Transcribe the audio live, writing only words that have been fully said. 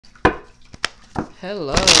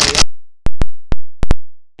Hello, y'all.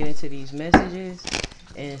 Get into these messages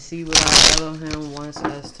and see what our Elohim wants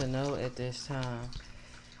us to know at this time.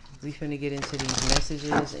 We finna get into these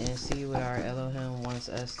messages and see what our Elohim wants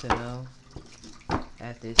us to know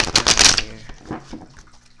at this time here.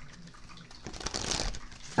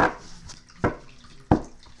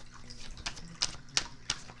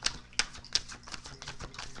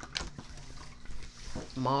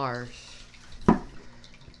 Mars.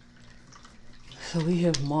 So we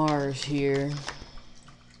have Mars here.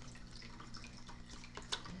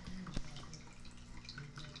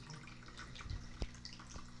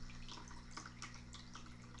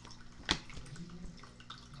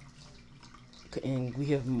 And we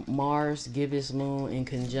have Mars, Gibbous Moon in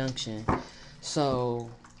conjunction.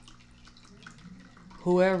 So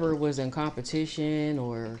whoever was in competition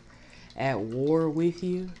or at war with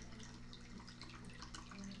you,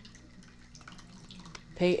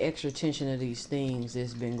 pay extra attention to these things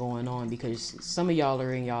that's been going on, because some of y'all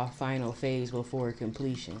are in y'all final phase before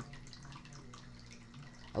completion.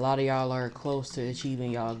 A lot of y'all are close to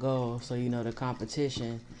achieving y'all goals. So, you know, the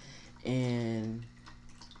competition and,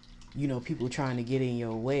 you know, people trying to get in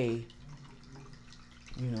your way,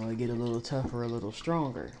 you know, it get a little tougher, a little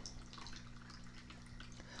stronger.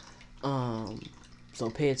 So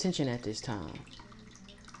pay attention at this time.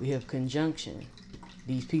 We have conjunction.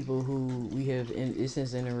 These people who we have, in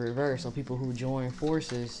instance, in the reverse, so people who join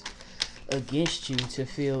forces against you to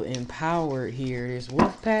feel empowered here. This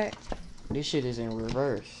wolf pack, this shit is in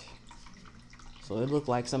reverse. So it looked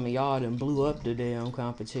like some of y'all done blew up the damn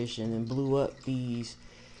competition and blew up these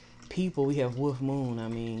people. We have wolf moon, I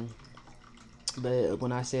mean. But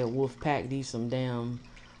when I said wolf pack, these some damn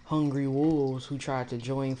hungry wolves who tried to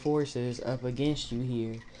join forces up against you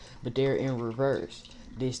here. But they're in reverse.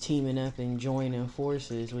 This teaming up and joining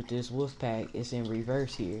forces with this wolf pack is in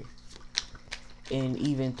reverse here. And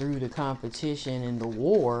even through the competition and the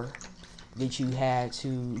war that you had to,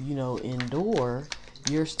 you know, endure,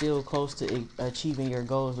 you're still close to achieving your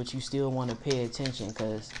goals, but you still want to pay attention,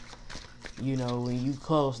 because, you know, when you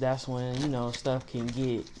close, that's when, you know, stuff can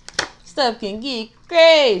get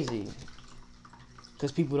crazy,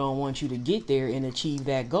 because people don't want you to get there and achieve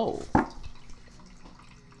that goal.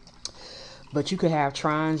 But you could have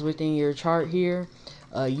trines within your chart here.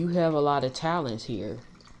 You have a lot of talents here.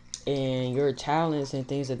 And your talents and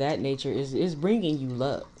things of that nature is bringing you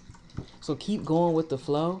luck. So keep going with the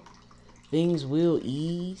flow. Things will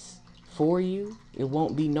ease for you. It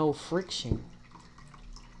won't be no friction.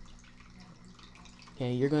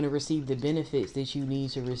 Okay, you're going to receive the benefits that you need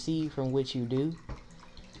to receive from what you do.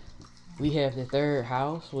 We have the third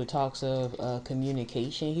house, which talks of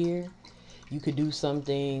communication here. You could do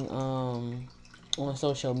something on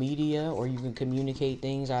social media, or you can communicate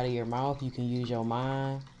things out of your mouth. You can use your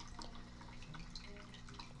mind.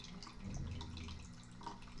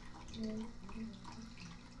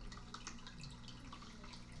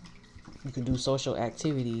 You can do social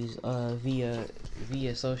activities via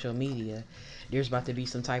social media. There's about to be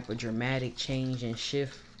some type of dramatic change and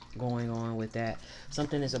shift going on with that.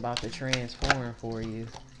 Something is about to transform for you.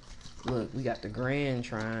 Look, we got the grand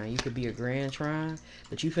trine. You could be a grand trine,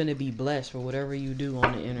 but you finna be blessed for whatever you do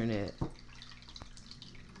on the internet.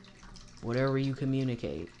 Whatever you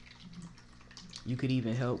communicate. You could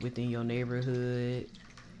even help within your neighborhood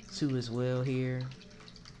too as well here.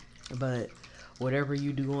 But whatever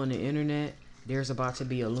you do on the internet, there's about to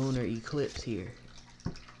be a lunar eclipse here.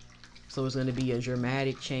 So it's going to be a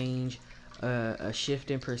dramatic change, a shift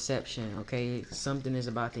in perception, okay? Something is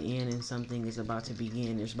about to end and something is about to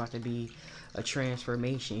begin. There's about to be a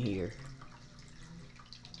transformation here.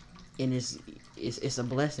 And it's a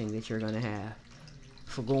blessing that you're going to have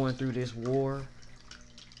for going through this war.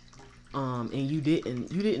 And you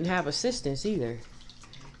didn't have assistance either.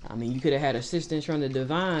 I mean, you could have had assistance from the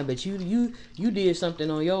divine, but you did something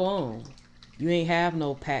on your own. You ain't have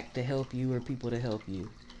no pack to help you or people to help you.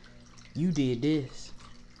 You did this.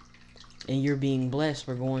 And you're being blessed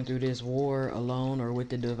for going through this war alone or with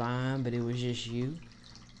the divine, but it was just you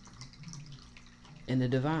and the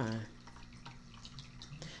divine.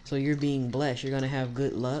 So you're being blessed. You're going to have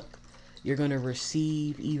good luck. You're going to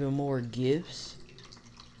receive even more gifts.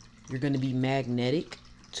 You're going to be magnetic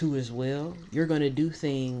too as well. You're going to do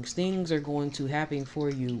things. Things are going to happen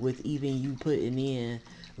for you with even you putting in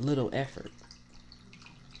little effort.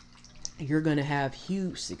 You're going to have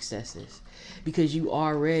huge successes because you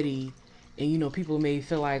already, and you know, people may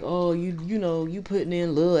feel like, oh, you know, you putting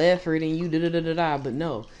in little effort and you da-da-da-da-da, but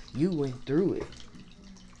no, you went through it.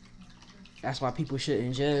 That's why people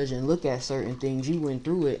shouldn't judge and look at certain things. You went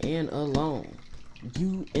through it and alone.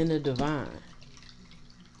 You in the divine.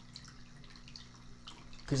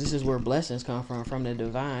 Because this is where blessings come from the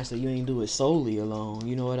divine. So you ain't do it solely alone.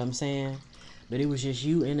 You know what I'm saying? But it was just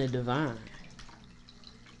you and the divine.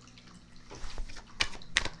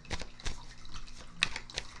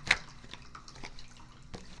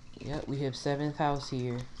 Yep, we have 7th house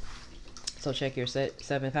here. So check your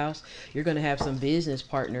 7th house. You're going to have some business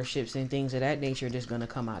partnerships and things of that nature that's going to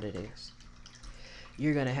come out of this.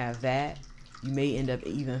 You're going to have that. You may end up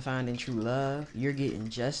even finding true love. You're getting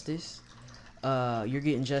justice. You're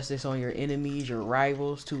getting justice on your enemies, your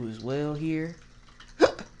rivals too as well here.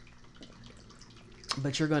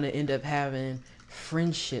 But you're going to end up having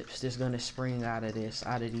friendships that's going to spring out of this,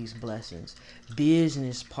 out of these blessings.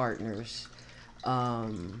 Business partners,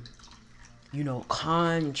 you know,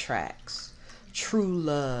 contracts, true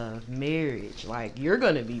love, marriage. Like, you're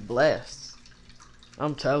going to be blessed.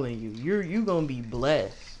 I'm telling you, you're going to be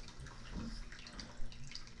blessed.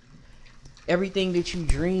 Everything that you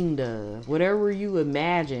dreamed of, whatever you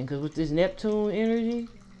imagine, because with this Neptune energy,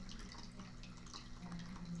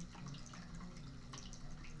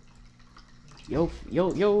 your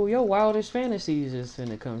wildest fantasies is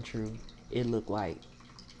finna come true. It look like,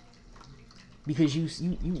 because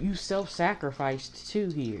you self-sacrificed too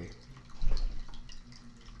here,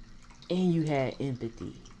 and you had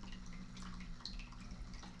empathy.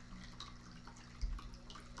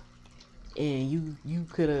 And you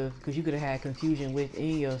could have, because you could have had confusion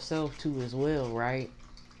within yourself too as well, right?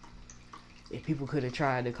 If people could have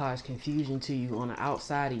tried to cause confusion to you on the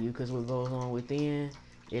outside of you, because what goes on within,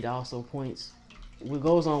 it also points, what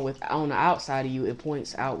goes on on the outside of you, it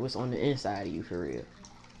points out what's on the inside of you for real.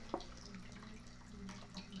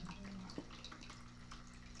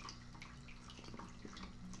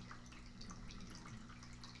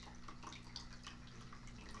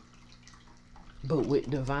 But with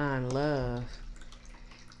divine love,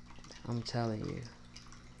 I'm telling you,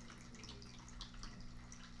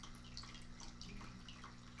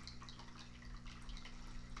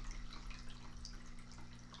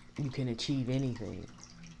 you can achieve anything.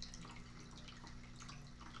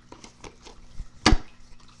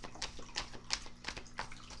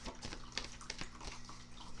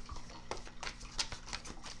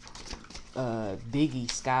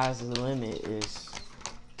 Biggie, Sky's the Limit is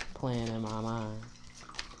playing in my mind.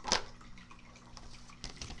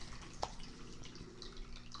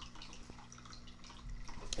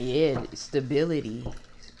 Yeah, stability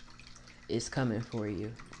is coming for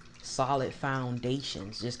you. Solid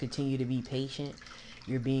foundations. Just continue to be patient.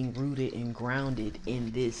 You're being rooted and grounded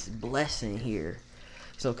in this blessing here.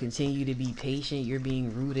 So continue to be patient. You're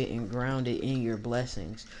being rooted and grounded in your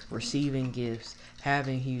blessings. Receiving gifts.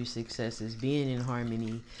 Having huge successes. Being in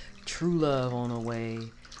harmony. True love on the way.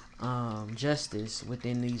 Justice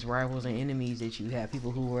within these rivals and enemies that you have.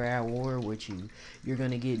 People who are at war with you. You're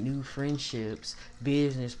going to get new friendships.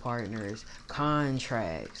 Business partners.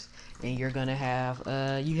 Contracts. And you're going to have,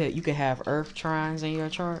 you can have earth trines in your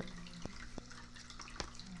chart.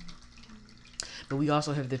 But we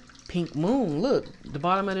also have the pink moon. Look, the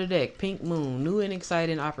bottom of the deck, pink moon, new and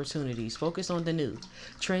exciting opportunities. Focus on the new.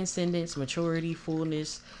 Transcendence, maturity,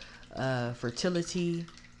 fullness, fertility,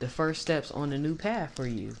 the first steps on the new path for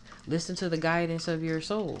you. Listen to the guidance of your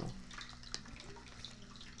soul.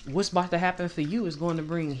 What's about to happen for you is going to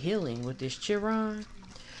bring healing with this Chiron.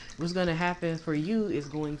 What's going to happen for you is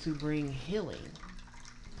going to bring healing.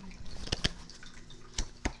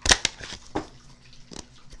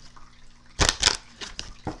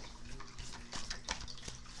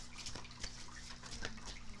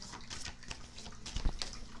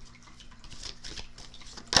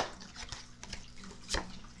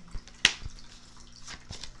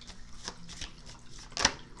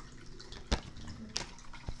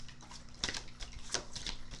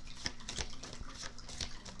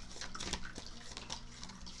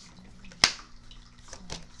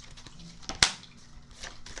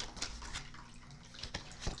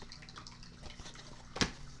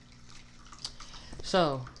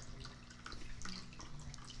 So,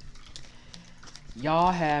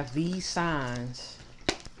 y'all have these signs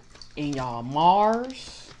in y'all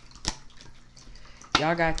Mars.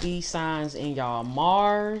 Y'all got these signs in y'all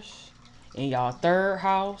Mars, in y'all 3rd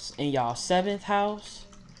house, in y'all 7th house,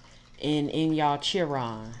 and in y'all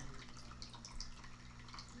Chiron.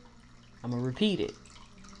 I'm going to repeat it.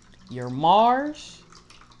 Your Mars,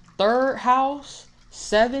 3rd house,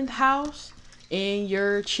 7th house, and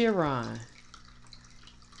your Chiron.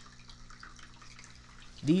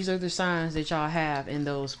 These are the signs that y'all have in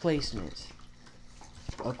those placements.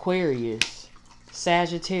 Aquarius,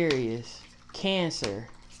 Sagittarius, Cancer,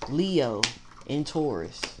 Leo, and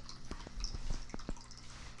Taurus.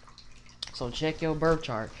 So check your birth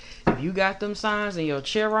chart. If you got them signs in your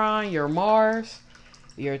Chiron, your Mars,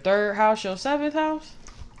 your 3rd house, your 7th house,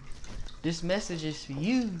 this message is for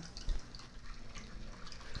you.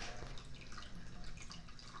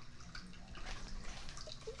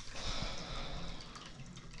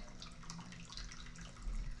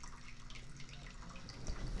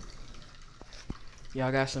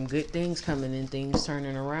 Y'all got some good things coming and things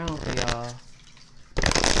turning around for y'all.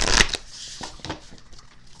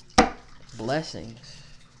 Blessings.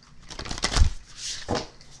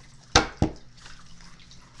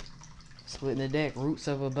 Splitting the deck, roots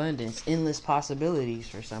of abundance, endless possibilities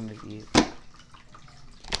for some of you.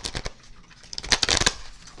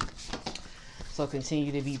 So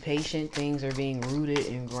continue to be patient. Things are being rooted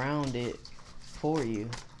and grounded for you.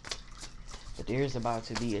 But there's about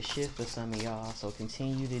to be a shift for some of y'all. So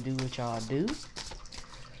continue to do what y'all do.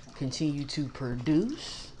 Continue to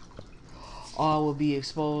produce. All will be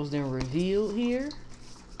exposed and revealed here.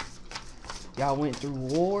 Y'all went through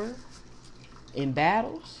war and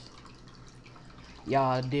battles.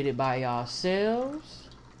 Y'all did it by yourselves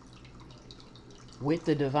with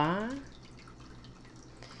the divine.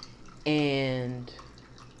 And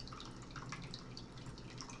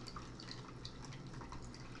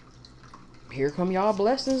here come y'all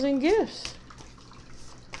blessings and gifts.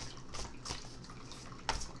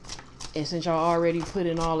 And since y'all already put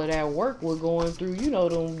in all of that work, we're going through, you know,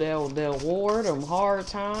 that war, them hard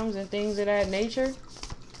times and things of that nature.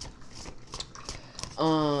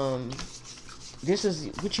 This is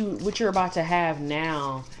what you're about to have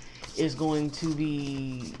now is going to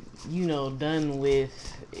be, you know, done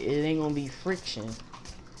with. It ain't gonna be friction.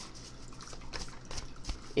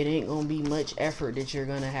 It ain't gonna be much effort that you're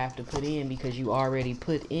gonna have to put in because you already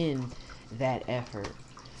put in that effort.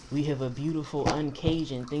 We have a beautiful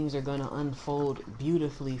uncaging. Things are gonna unfold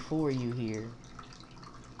beautifully for you here.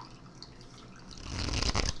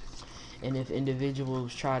 And if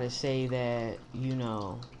individuals try to say that, you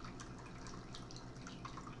know,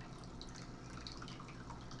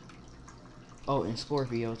 oh, and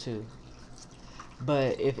Scorpio too.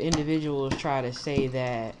 But if individuals try to say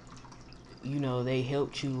that, you know, they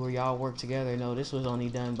helped you or y'all work together, no, this was only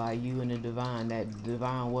done by you and the divine. That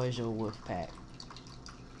divine was your wolf pack.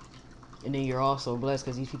 And then you're also blessed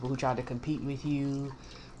because these people who tried to compete with you,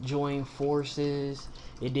 join forces,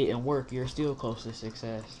 it didn't work. You're still close to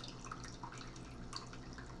success.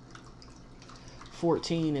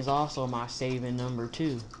 14 is also my saving number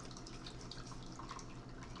too.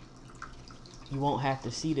 You won't have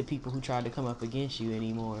to see the people who tried to come up against you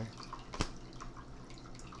anymore.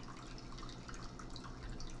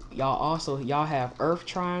 Y'all have earth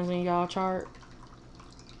trines in y'all chart,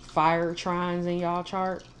 fire trines in y'all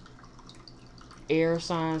chart, air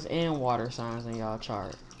signs and water signs in y'all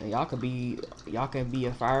chart. And y'all can be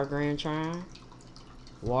a fire grand trine,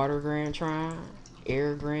 water grand trine,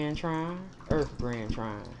 air grand trine, earth grand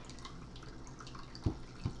trine.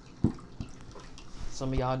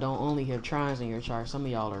 Some of y'all don't only have trines in your chart, some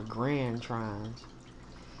of y'all are grand trines.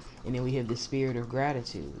 And then we have the spirit of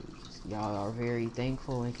gratitude. Y'all are very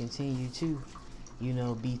thankful and continue to, you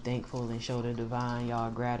know, be thankful and show the divine y'all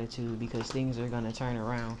gratitude because things are going to turn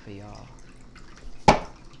around for y'all.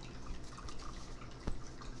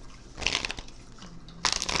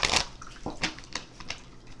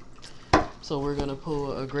 So we're going to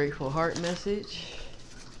pull a grateful heart message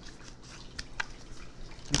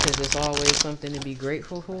because it's always something to be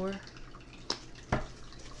grateful for.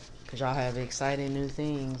 Because y'all have exciting new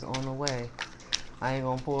things on the way. I ain't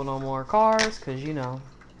gonna pull no more cards because, you know,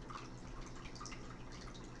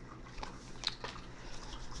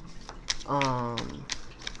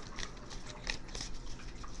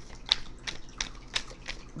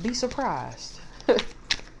 be surprised.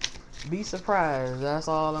 Be surprised. That's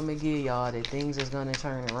all I'm gonna give y'all, that things is gonna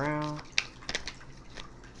turn around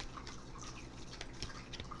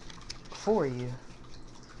for you.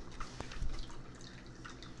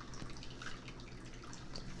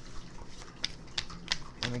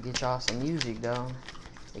 I'm gonna get y'all some music though.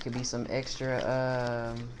 It could be some extra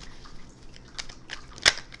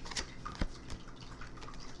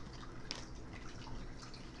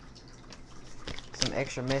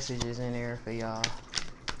messages in there for y'all.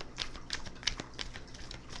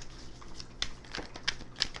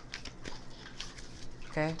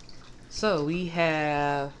 Okay, so we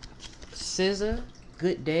have SZA,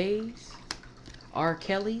 Good Days, R.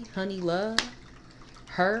 Kelly, Honey Love,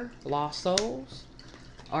 Her, Lost Souls,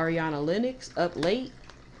 Ariana Lennox, Up Late,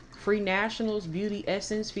 Free Nationals, Beauty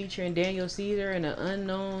Essence featuring Daniel Caesar and the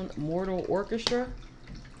Unknown Mortal Orchestra,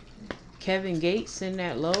 Kevin Gates, Send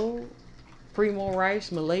That Load, Primo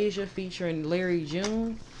Rice, Malaysia featuring Larry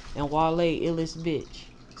June, and Wale, Illest Bitch.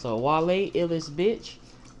 So Wale, Illest Bitch,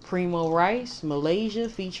 Primo Rice, Malaysia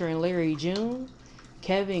featuring Larry June,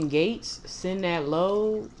 Kevin Gates, Send That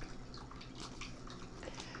Load,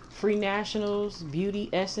 Free Nationals, Beauty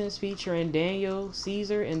Essence featuring Daniel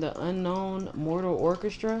Caesar and the Unknown Mortal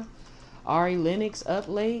Orchestra, Ari Lennox, Up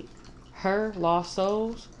Late, Her, Lost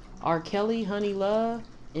Souls, R. Kelly, Honey Love,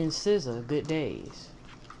 and SZA, Good Days.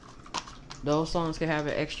 Those songs can have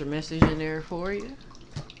an extra message in there for you.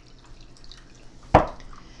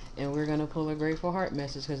 And we're going to pull a grateful heart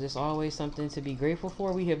message because it's always something to be grateful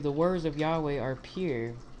for. We have the words of Yahweh are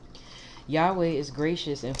pure. Yahweh is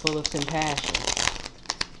gracious and full of compassion.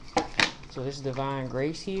 So this divine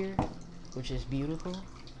grace here, which is beautiful.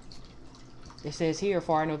 It says here,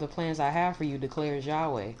 for I know the plans I have for you, declares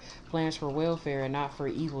Yahweh. Plans for welfare and not for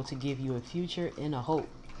evil, to give you a future and a hope.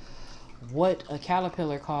 What a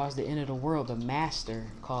caterpillar calls the end of the world, the master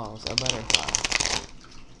calls a butterfly.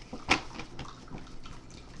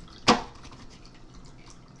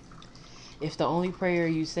 If the only prayer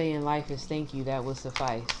you say in life is thank you, that will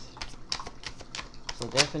suffice. So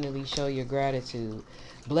definitely show your gratitude.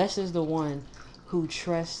 Blessed is the one who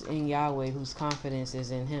trusts in Yahweh, whose confidence is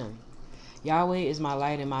in him. Yahweh is my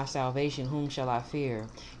light and my salvation, whom shall I fear?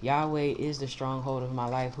 Yahweh is the stronghold of my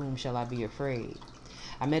life, whom shall I be afraid?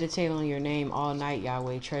 I meditate on your name all night,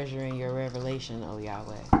 Yahweh, treasuring your revelation, O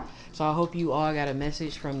Yahweh. So I hope you all got a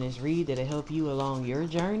message from this read that'll help you along your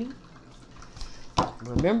journey.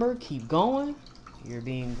 Remember, keep going. You're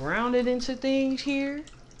being grounded into things here.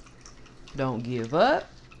 Don't give up.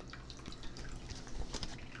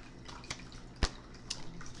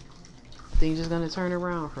 Things is going to turn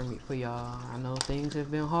around for y'all. I know things have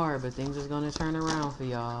been hard, but things is going to turn around for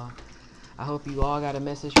y'all. I hope you all got a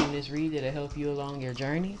message from this read that'll help you along your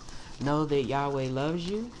journey. Know that Yahweh loves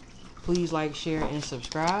you. Please like, share, and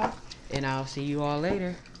subscribe. And I'll see you all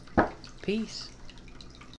later. Peace.